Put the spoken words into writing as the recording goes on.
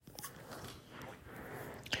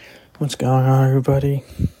What's going on, everybody?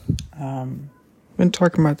 I've been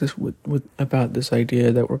talking about this about this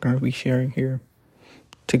idea that we're going to be sharing here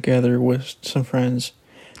together with some friends.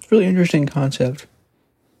 It's a really interesting concept.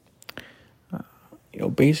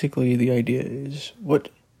 Basically the idea is, what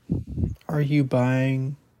are you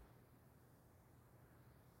buying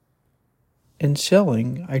and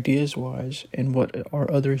selling ideas-wise, and what are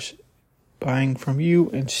others buying from you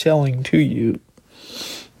and selling to you?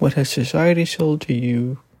 What has society sold to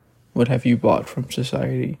you? What have you bought from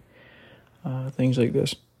society? Things like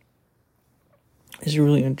this. It's a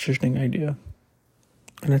really interesting idea.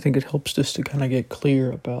 And I think it helps us to kind of get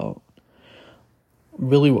clear about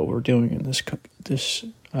really what we're doing in this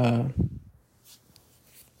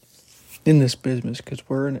business, because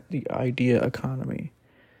we're in the idea economy.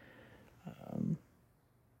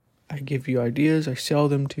 I give you ideas, I sell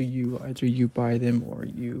them to you. Either you buy them or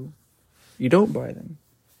you don't buy them.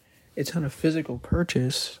 It's not a physical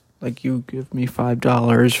purchase. Like, you give me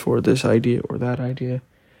 $5 for this idea or that idea.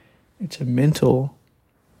 It's a mental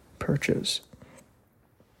purchase.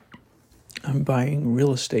 I'm buying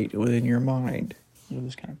real estate within your mind.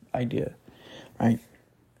 This kind of idea, right?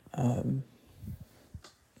 Or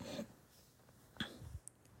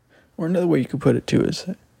another way you could put it too is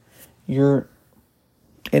that you're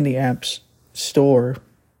in the apps store.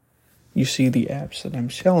 You see the apps that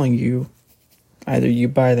I'm selling you. Either you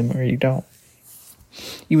buy them or you don't.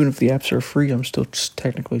 Even if the apps are free, I'm still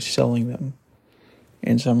technically selling them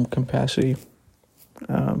in some capacity.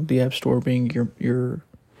 The App Store being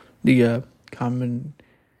the common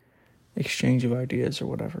exchange of ideas or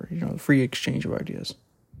whatever, the free exchange of ideas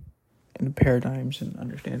and paradigms and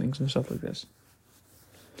understandings and stuff like this.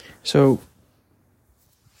 So,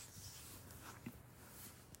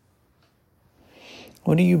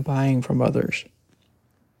 what are you buying from others?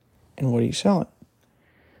 And what are you selling?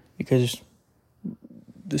 Because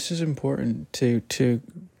this is important to kind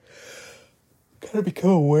of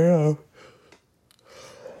become aware of.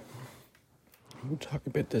 We'll talk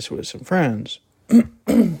about this with some friends.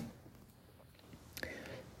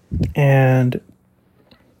 And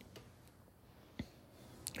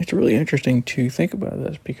it's really interesting to think about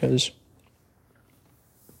this, because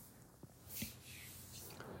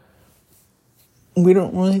we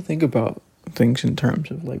don't really think about things in terms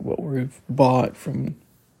of like what we've bought from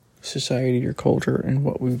society or culture and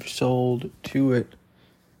what we've sold to it,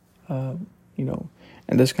 in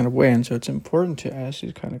this kind of way. And so it's important to ask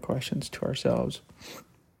these kind of questions to ourselves,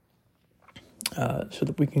 so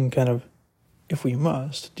that we can kind of, if we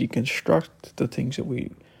must, deconstruct the things that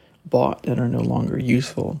we bought that are no longer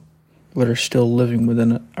useful, but are still living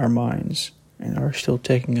within our minds and are still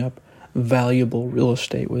taking up valuable real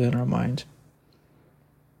estate within our minds.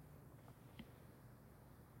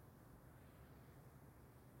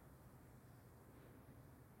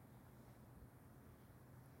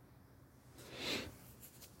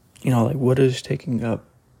 Like, what is taking up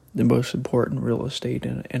the most important real estate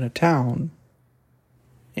in a town?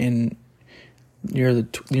 And near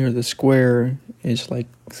the square is like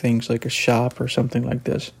things like a shop or something like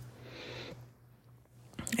this.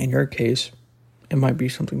 In your case, it might be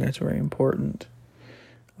something that's very important,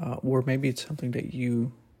 or maybe it's something that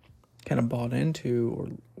you kind of bought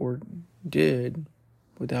into or did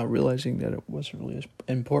without realizing that it wasn't really as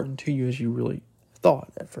important to you as you really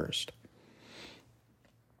thought at first.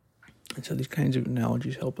 And so these kinds of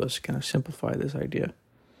analogies help us kind of simplify this idea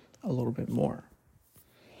a little bit more,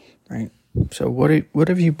 right? So what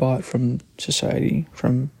have you bought from society,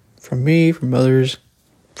 from me, from others,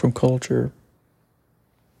 from culture?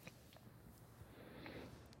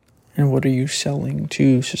 And what are you selling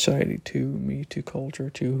to society, to me, to culture,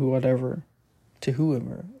 to whoever,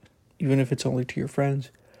 even if it's only to your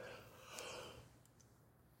friends?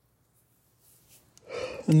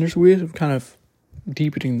 And there's ways of kind of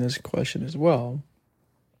deepening this question as well.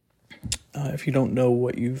 If you don't know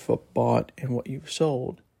what you've bought and what you've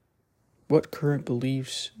sold, what current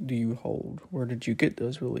beliefs do you hold? Where did you get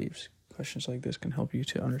those beliefs? Questions like this can help you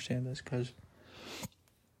to understand this, because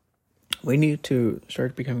we need to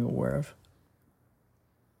start becoming aware of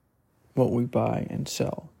what we buy and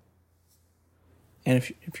sell. And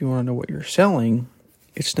if you want to know what you're selling,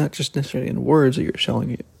 it's not just necessarily in words that you're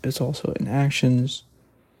selling it. It's also in actions.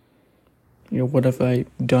 What have I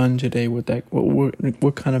done today with that?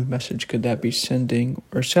 What kind of message could that be sending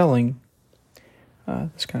or selling?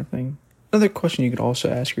 This kind of thing. Another question you could also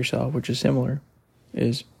ask yourself, which is similar,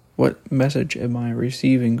 is what message am I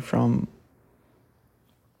receiving from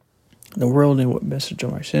the world, and what message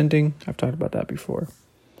am I sending? I've talked about that before.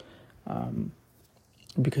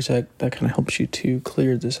 Because that kind of helps you to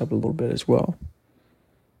clear this up a little bit as well.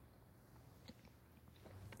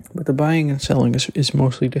 But the buying and selling is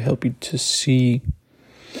mostly to help you to see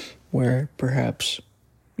where perhaps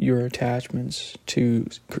your attachments to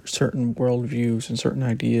certain worldviews and certain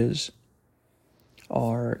ideas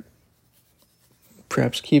are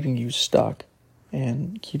perhaps keeping you stuck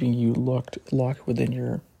and keeping you locked within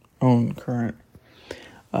your own current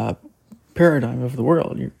paradigm of the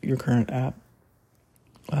world, your current app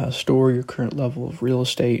store, your current level of real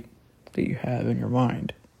estate that you have in your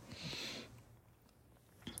mind.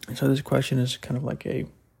 And so this question is kind of like an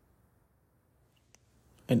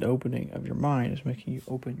opening of your mind. It's making you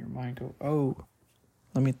open your mind, go, oh,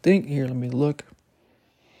 let me think here, let me look.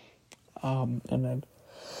 And then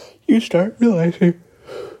you start realizing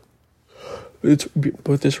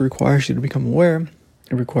but this requires you to become aware.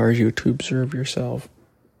 It requires you to observe yourself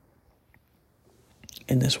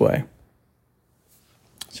in this way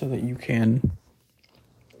so that you can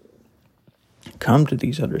come to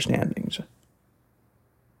these understandings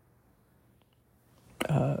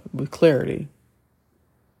with clarity.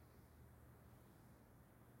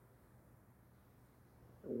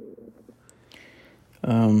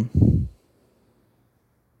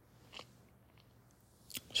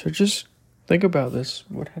 So just think about this.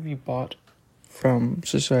 What have you bought from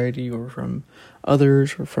society or from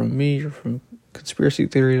others or from me or from conspiracy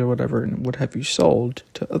theories or whatever, and what have you sold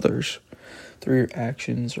to others through your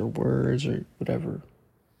actions or words or whatever?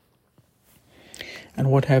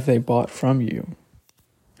 And what have they bought from you?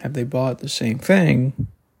 Have they bought the same thing,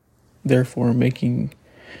 therefore making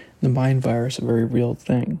the mind virus a very real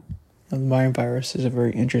thing? Now, the mind virus is a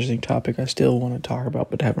very interesting topic I still want to talk about,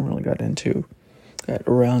 but haven't really got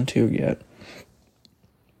around to yet.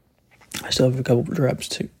 I still have a couple of reps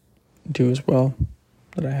to do as well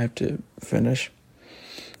that I have to finish.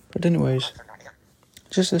 But anyways,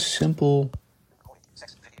 just a simple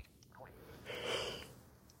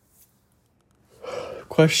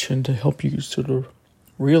question to help you sort of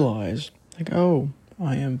realize, like, oh,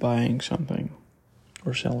 I am buying something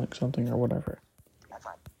or selling something or whatever.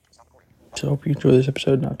 So I hope you enjoy this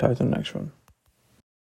episode, and I'll talk to you in the next one.